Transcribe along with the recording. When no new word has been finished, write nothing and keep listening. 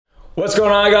What's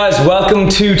going on, guys? Welcome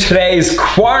to today's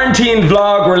quarantine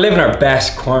vlog. We're living our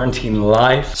best quarantine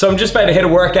life. So I'm just about to hit a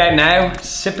workout now,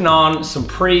 sipping on some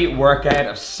pre-workout.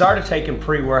 I've started taking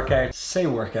pre-workout. Say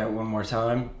workout one more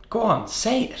time. Go on,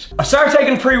 say it. I started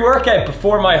taking pre-workout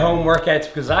before my home workouts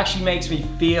because it actually makes me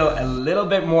feel a little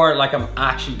bit more like I'm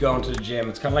actually going to the gym.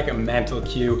 It's kind of like a mental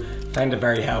cue. I find it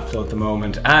very helpful at the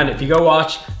moment. And if you go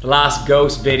watch the last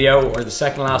Ghost video or the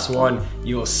second last one,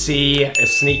 you will see a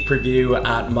sneak preview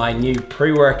at my new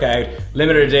pre-workout,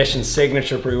 limited edition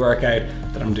signature pre-workout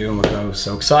that I'm doing with Ghost.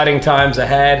 So exciting times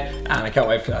ahead, and I can't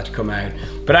wait for that to come out.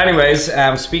 But anyways,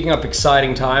 speaking of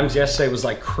exciting times, yesterday was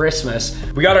like Christmas.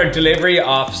 We got our delivery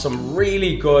of some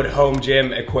really good home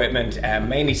gym equipment,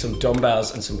 mainly some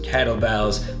dumbbells and some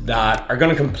kettlebells that are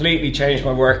gonna completely change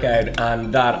my workout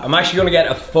and that I'm actually gonna get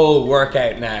a full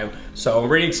workout now. So I'm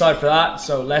really excited for that.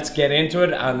 So let's get into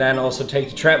it and then also take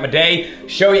you throughout my day,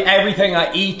 show you everything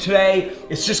I eat today.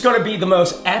 It's just gonna be the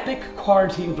most epic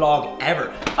quarantine vlog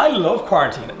ever. I love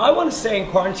quarantine. I wanna stay in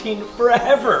quarantine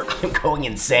forever. I'm going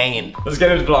insane. Let's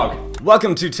get into the vlog.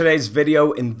 Welcome to today's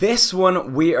video. In this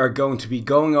one, we are going to be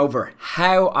going over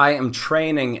how I am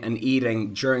training and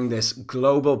eating during this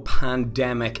global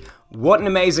pandemic. What an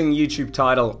amazing YouTube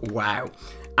title, wow.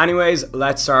 Anyways,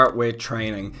 let's start with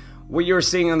training. What you're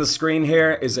seeing on the screen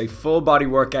here is a full body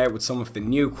workout with some of the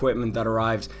new equipment that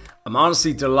arrived. I'm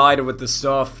honestly delighted with the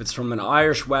stuff. It's from an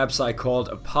Irish website called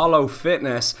Apollo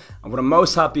Fitness, and what I'm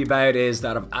most happy about is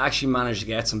that I've actually managed to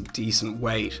get some decent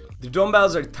weight. The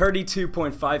dumbbells are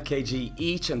 32.5 kg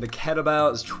each and the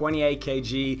kettlebell is 28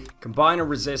 kg. Combine a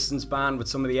resistance band with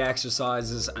some of the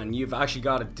exercises and you've actually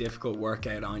got a difficult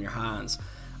workout on your hands.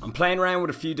 I'm playing around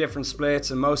with a few different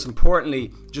splits and most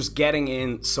importantly, just getting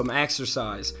in some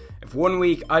exercise. If one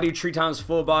week I do 3 times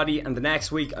full body and the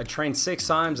next week I train 6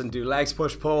 times and do legs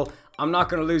push pull, I'm not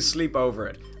going to lose sleep over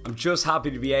it. I'm just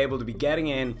happy to be able to be getting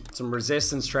in some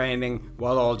resistance training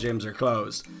while all gyms are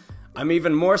closed. I'm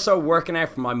even more so working out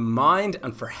for my mind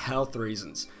and for health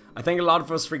reasons. I think a lot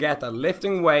of us forget that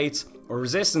lifting weights or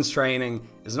resistance training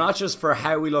is not just for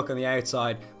how we look on the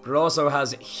outside, but it also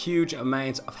has huge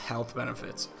amounts of health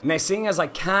benefits. Now, seeing as I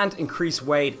can't increase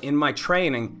weight in my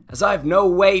training, as I have no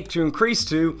weight to increase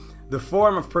to, the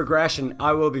form of progression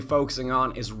I will be focusing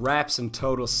on is reps and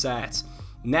total sets.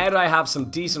 Now that I have some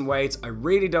decent weights, I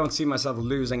really don't see myself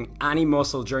losing any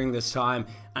muscle during this time.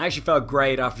 I actually felt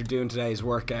great after doing today's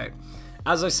workout.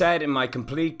 As I said in my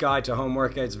complete guide to home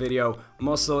workouts video,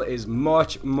 muscle is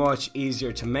much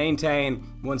easier to maintain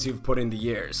once you've put in the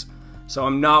years. So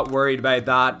I'm not worried about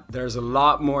that. There's a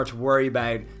lot more to worry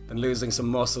about than losing some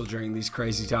muscle during these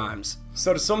crazy times.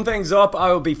 So to sum things up,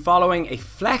 I will be following a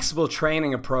flexible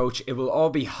training approach. It will all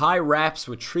be high reps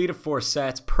with 3 to 4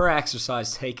 sets per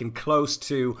exercise taken close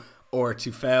to or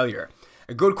to failure.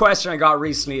 A good question I got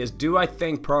recently is, do I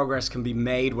think progress can be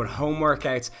made with home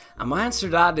workouts? And my answer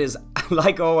to that is,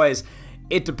 like always,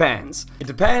 it depends. It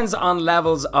depends on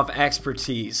levels of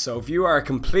expertise. So if you are a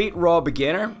complete raw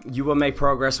beginner, you will make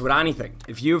progress with anything.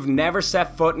 If you've never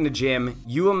set foot in the gym,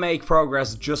 you will make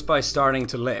progress just by starting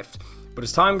to lift. But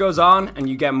as time goes on and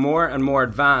you get more and more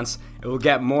advanced, it will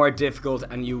get more difficult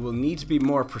and you will need to be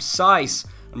more precise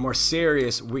and more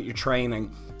serious with your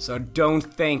training. So don't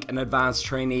think an advanced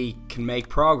trainee can make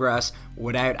progress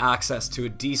without access to a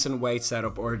decent weight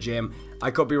setup or a gym.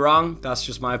 I could be wrong, that's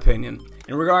just my opinion.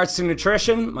 In regards to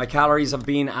nutrition, my calories have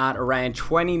been at around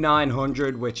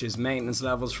 2,900, which is maintenance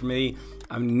levels for me.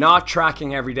 I'm not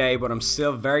tracking every day, but I'm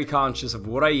still very conscious of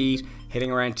what I eat,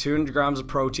 hitting around 200 grams of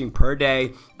protein per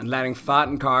day and letting fat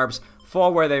and carbs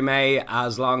fall where they may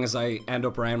as long as I end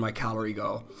up around my calorie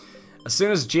goal. As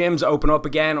soon as gyms open up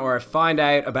again or I find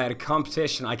out about a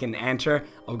competition I can enter,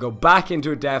 I'll go back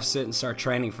into a deficit and start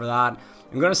training for that.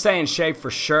 I'm going to stay in shape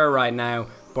for sure right now,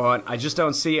 but I just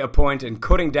don't see a point in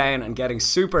cutting down and getting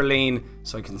super lean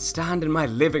so I can stand in my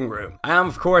living room. I am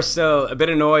of course still a bit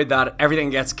annoyed that everything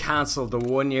gets cancelled the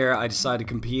one year I decide to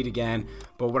compete again,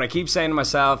 but what I keep saying to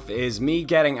myself is me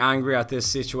getting angry at this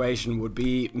situation would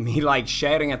be me like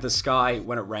shouting at the sky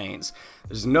when it rains.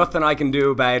 There's nothing I can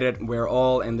do about it, we're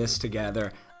all in this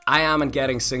together. I am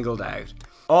getting singled out.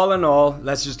 All in all,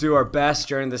 let's just do our best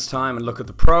during this time and look at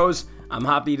the pros. I'm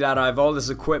happy that I have all this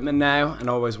equipment now and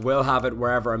always will have it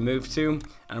wherever I move to. And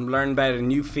I'm learning about a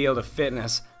new field of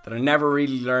fitness that I never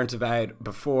really learned about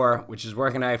before, which is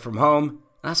working out from home.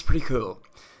 That's pretty cool.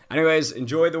 Anyways,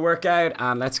 enjoy the workout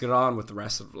and let's get on with the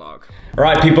rest of the vlog.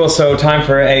 Alright people, so time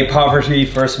for a poverty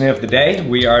first meal of the day.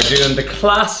 We are doing the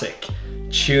classic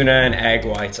tuna and egg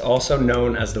whites, also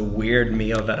known as the weird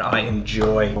meal that I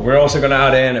enjoy. We're also gonna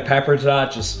add in a pepper to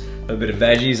that, just A bit of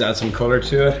veggies, add some color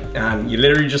to it, and you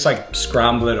literally just like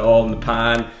scramble it all in the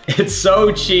pan. It's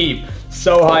so cheap,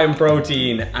 so high in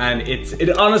protein, and it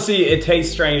honestly, it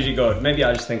tastes strangely good. Maybe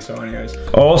I just think so anyways.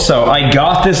 Also, I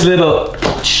got this little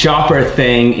shopper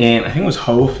thing in, I think it was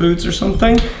Whole Foods or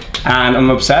something, and I'm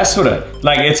obsessed with it.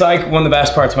 Like, it's like one of the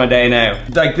best parts of my day now.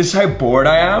 Like, this is how bored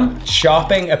I am.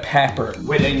 Shopping a pepper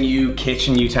with a new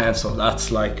kitchen utensil.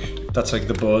 That's like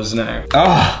the buzz now.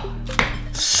 Oh.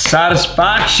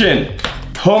 Satisfaction.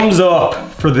 Thumbs up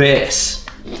for this.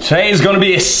 Today is gonna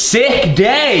be a sick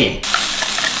day.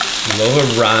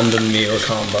 Love a random meal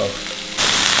combo.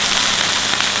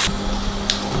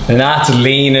 And that's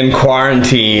lean in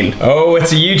quarantine. Oh,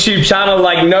 it's a YouTube channel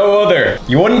like no other.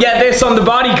 You wouldn't get this on The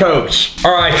Body Coach.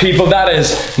 All right, people, that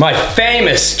is my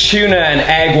famous tuna and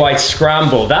egg white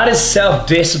scramble. That is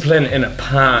self-discipline in a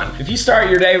pan. If you start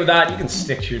your day with that, you can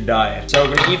stick to your diet. So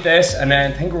we're gonna eat this, and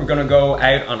then I think we're gonna go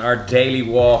out on our daily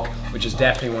walk, which is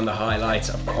definitely one of the highlights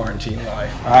of quarantine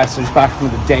life. All right, so just back from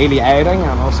the daily outing,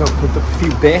 and also picked up a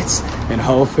few bits in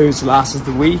Whole Foods to last us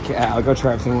the week. I'll go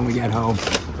try everything when we get home.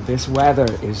 This weather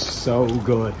is so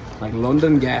good. Like,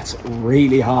 London gets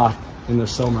really hot in the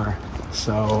summer,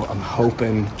 so I'm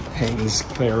hoping things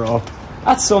clear up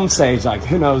at some stage. Like,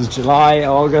 who knows, July,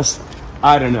 August,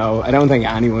 I don't know. I don't think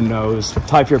anyone knows.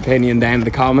 Type your opinion down in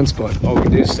the comments, but all we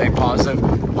do is stay positive.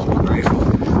 I'm grateful.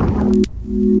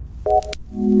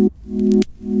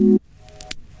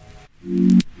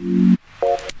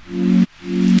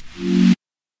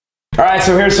 Alright,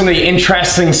 so here's some of the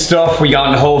interesting stuff we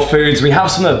got in Whole Foods. We have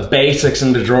some of the basics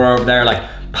in the drawer over there, like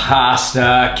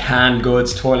pasta, canned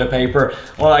goods, toilet paper,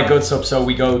 all that good stuff. So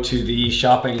we go to the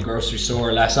shopping grocery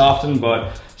store less often,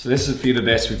 but so this is a few of the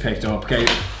bits we picked up. Okay,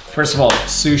 first of all,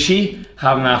 sushi,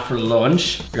 having that for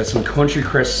lunch. We got some Country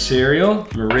Crisp cereal,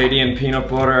 Meridian peanut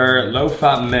butter,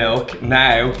 low-fat milk.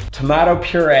 Now, tomato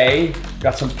puree,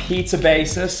 got some pizza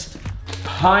bases,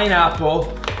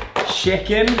 pineapple,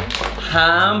 chicken,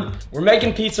 ham. We're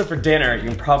making pizza for dinner. You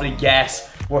can probably guess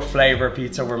what flavor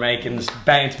pizza we're making. It's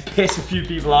bound to piss a few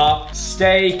people off.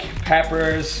 Steak,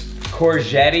 peppers,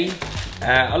 courgette.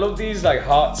 I love these like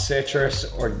hot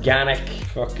citrus, organic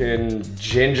fucking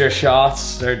ginger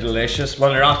shots. They're delicious.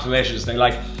 Well, they're not delicious. They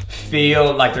like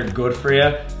feel like they're good for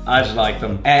you. I just like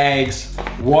them. Eggs,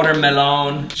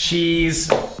 watermelon,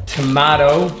 cheese,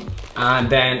 tomato, and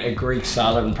then a Greek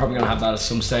salad. I'm probably gonna have that at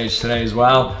some stage today as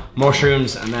well.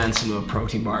 Mushrooms, and then some of the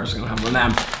protein bars. I'm gonna have one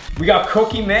of them. We got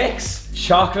cookie mix,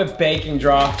 chocolate baking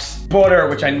drops, butter,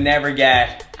 which I never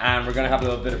get, and we're gonna have a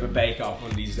little bit of a bake off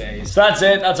one of these days. So that's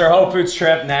it, that's our Whole Foods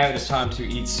trip. Now it's time to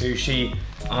eat sushi.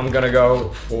 I'm gonna go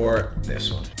for this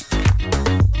one.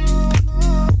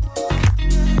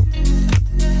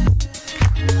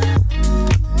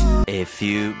 A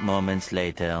few moments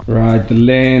later. Right, the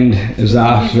Lind is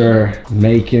after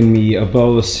making me a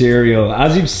bowl of cereal.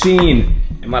 As you've seen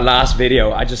in my last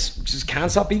video, I just can't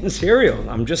stop eating cereal.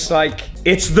 I'm just like,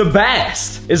 it's the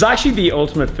best. It's actually the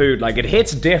ultimate food. Like, it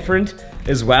hits different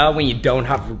as well when you don't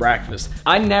have it for breakfast.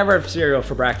 I never have cereal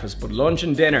for breakfast, but lunch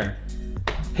and dinner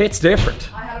hits different.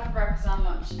 I had it for breakfast and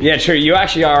lunch. Yeah, true, you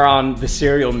actually are on the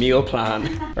cereal meal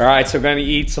plan. All right, so I'm gonna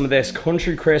eat some of this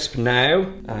Country Crisp now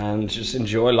and just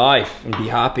enjoy life and be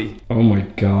happy. Oh my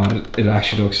God, it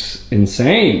actually looks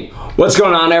insane. What's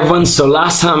going on, everyone? So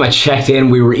last time I checked in,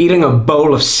 we were eating a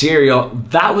bowl of cereal.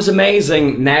 That was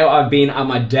amazing. Now I've been at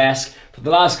my desk for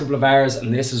the last couple of hours,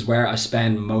 and this is where I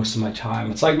spend most of my time.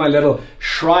 It's like my little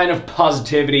shrine of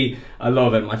positivity. I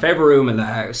love it. My favorite room in the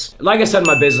house. Like I said in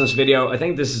my business video, I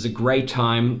think this is a great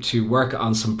time to work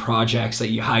on some projects that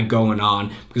you had going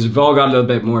on, because we've all got a little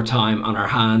bit more time on our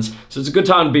hands. So it's a good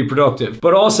time to be productive.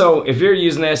 But also, if you're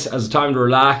using this as a time to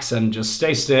relax and just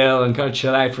stay still and kind of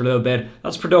chill out for a little bit,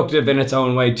 that's productive in its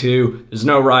own way too. There's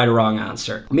no right or wrong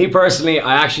answer. Me personally,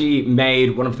 I actually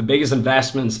made one of the biggest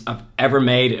investments I've ever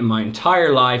made in my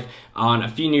entire life on a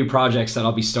few new projects that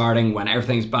I'll be starting when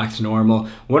everything's back to normal.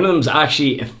 One of them is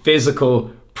actually a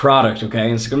physical product, okay?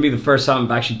 And it's gonna be the first time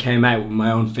I've actually came out with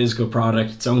my own physical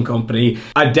product, its own company.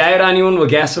 I doubt anyone will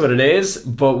guess what it is,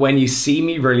 but when you see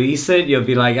me release it, you'll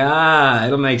be like, ah,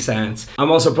 it'll make sense.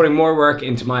 I'm also putting more work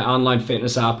into my online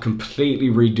fitness app, completely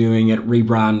redoing it,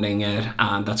 rebranding it,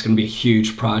 and that's gonna be a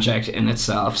huge project in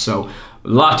itself. So a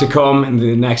lot to come in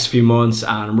the next few months,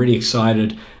 and I'm really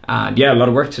excited. And yeah, a lot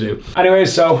of work to do. Anyway,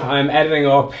 so I'm editing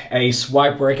up a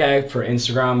swipe workout for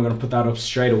Instagram. I'm gonna put that up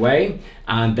straight away.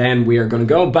 And then we are gonna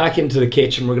go back into the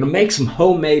kitchen. We're gonna make some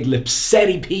homemade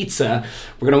Lipsetti pizza.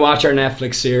 We're gonna watch our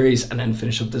Netflix series and then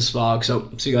finish up this vlog. So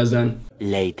see you guys then.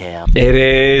 Later. It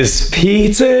is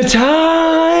pizza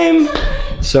time.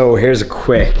 So here's a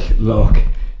quick look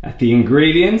at the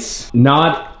ingredients.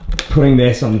 Not putting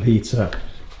this on the pizza.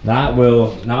 That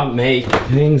will not make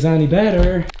things any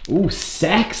better. Ooh,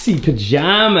 sexy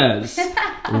pajamas.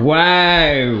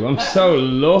 Wow, I'm so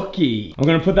lucky. I'm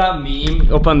gonna put that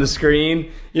meme up on the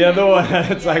screen. Yeah, the one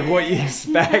that's like what you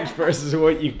expect versus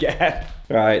what you get.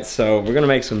 All right, so we're gonna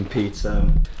make some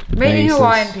pizza. Maybe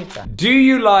Hawaiian pizza. Do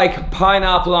you like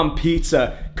pineapple on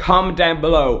pizza? Comment down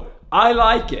below. I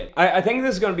like it. I think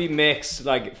this is gonna be mixed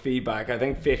like feedback. I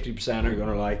think 50% are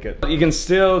gonna like it. You can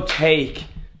still take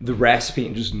the recipe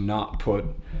and just not put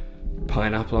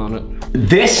pineapple on it.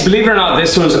 This, believe it or not,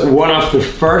 this was one of the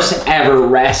first ever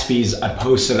recipes I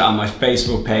posted on my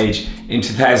Facebook page in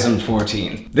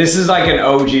 2014. This is like an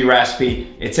OG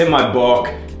recipe. It's in my book.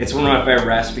 It's one of my favorite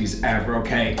recipes ever,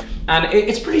 okay? And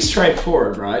it's pretty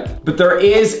straightforward, right? But there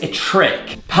is a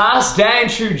trick passed down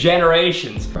through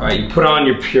generations. All right, you put on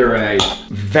your puree.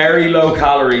 Very low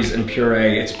calories in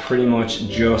puree. It's pretty much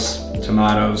just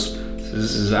tomatoes.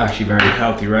 This is actually a very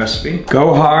healthy recipe.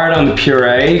 Go hard on the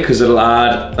puree because it'll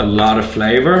add a lot of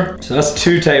flavor. So that's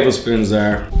 2 tablespoons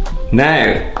there.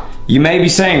 Now, you may be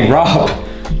saying, Rob,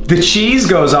 the cheese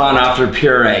goes on after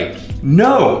puree.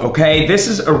 No, okay, this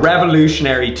is a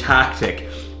revolutionary tactic.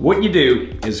 What you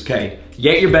do is, okay, you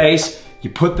get your base, you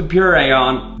put the puree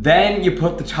on, then you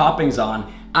put the toppings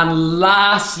on, and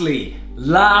lastly,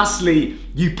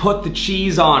 you put the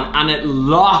cheese on and it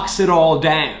locks it all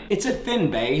down. It's a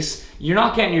thin base. You're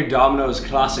not getting your Domino's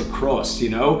classic crust, you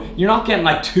know? You're not getting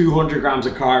like 200 grams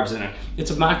of carbs in it.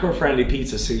 It's a macro-friendly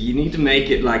pizza, so you need to make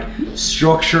it like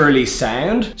structurally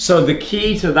sound. So the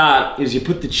key to that is you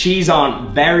put the cheese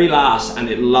on very last and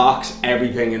it locks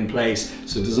everything in place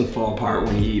so it doesn't fall apart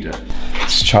when you eat it.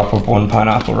 Let's chop up 1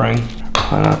 pineapple ring.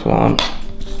 Pineapple on.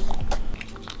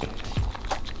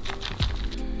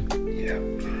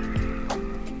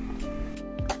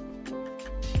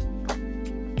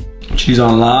 Cheese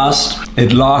on last.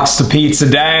 It locks the pizza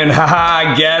down.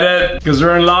 Haha, get it? Because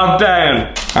we're in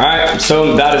lockdown. All right,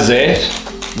 so that is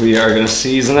it. We are gonna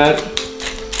season it.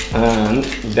 And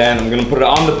then I'm gonna put it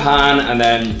on the pan and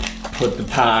then put the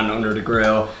pan under the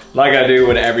grill like I do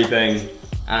with everything.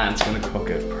 And it's gonna cook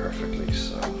it perfectly,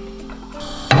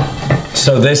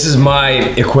 so this is my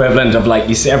equivalent of like,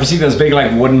 ever see those big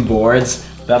like wooden boards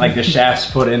that like the chefs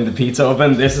put in the pizza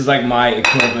oven? This is like my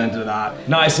equivalent of that.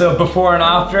 Nice little before and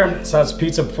after. So that's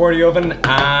pizza before the oven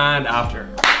and after.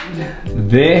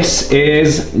 This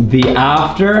is the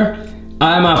after.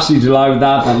 I'm absolutely delighted with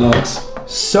that. That looks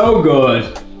so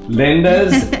good.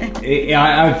 Linda's,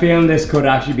 I feel this could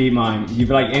actually be mine. You've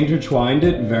like intertwined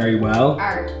it very well.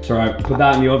 So I put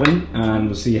that in the oven and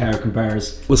we'll see how it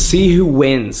compares. We'll see who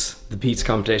wins the pizza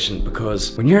competition,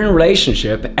 because when you're in a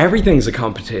relationship, everything's a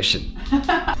competition.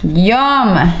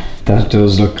 Yum! That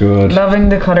does look good. Loving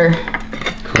the cutter.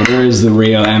 Cutter is the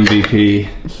real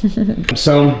MVP.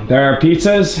 So there are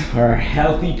pizzas, our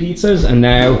healthy pizzas, and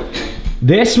now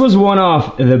this was one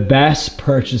of the best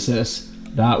purchases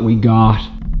that we got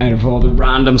out of all the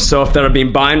random stuff that I've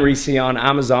been buying recently on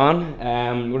Amazon.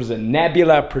 What is it?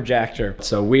 Nebula projector.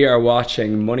 So we are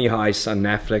watching Money Heist on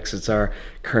Netflix. It's our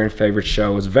current favorite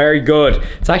show. It's very good.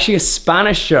 It's actually a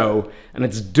Spanish show and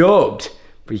it's dubbed,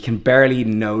 but you can barely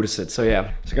notice it. So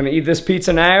yeah, so gonna eat this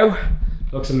pizza now.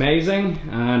 Looks amazing,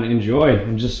 and enjoy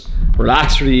and just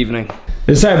relax for the evening.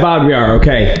 This is how bad we are,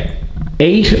 okay.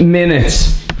 8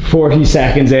 minutes, 40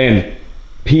 seconds in.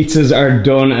 Pizzas are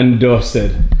done and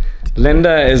dusted.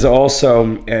 Linda is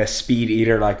also a speed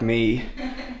eater like me,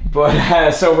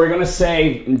 but so we're gonna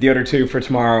save the other 2 for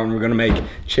tomorrow, and we're gonna make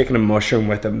chicken and mushroom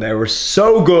with them. They were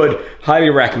so good, highly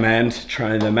recommend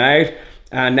trying them out.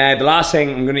 And now the last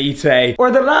thing I'm gonna eat today,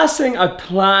 or the last thing I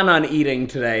plan on eating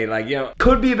today, like, you know,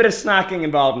 could be a bit of snacking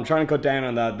involved. I'm trying to cut down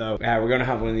on that though. We're gonna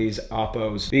have one of these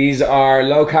Oppos. These are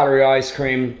low calorie ice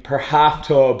cream per half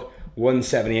tub,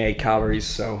 178 calories.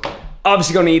 So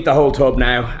obviously gonna eat the whole tub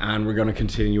now, and we're gonna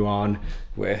continue on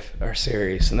with our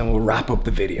series, and then we'll wrap up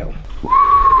the video.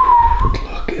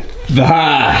 Look at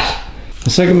that.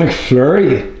 It's like a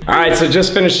McFlurry. All right, so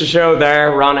just finished the show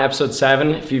there. We're on episode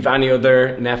 7. If you've any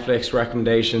other Netflix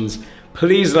recommendations,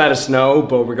 please let us know,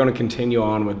 but we're gonna continue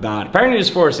on with that. Apparently there's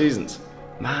 4 seasons,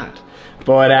 mad.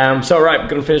 But so right, we're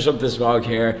gonna finish up this vlog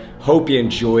here. Hope you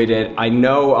enjoyed it. I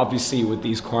know obviously with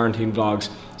these quarantine vlogs,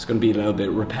 it's gonna be a little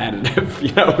bit repetitive.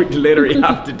 You know, we literally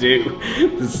have to do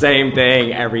the same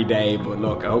thing every day. But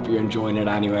look, I hope you're enjoying it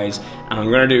anyways. And I'm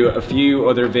gonna do a few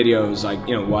other videos, like,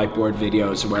 you know, whiteboard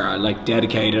videos where I like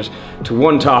dedicate it to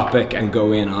one topic and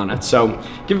go in on it. So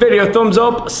give the video a thumbs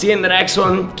up. See you in the next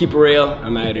one. Keep it real.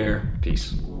 I'm out of here.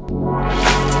 Peace.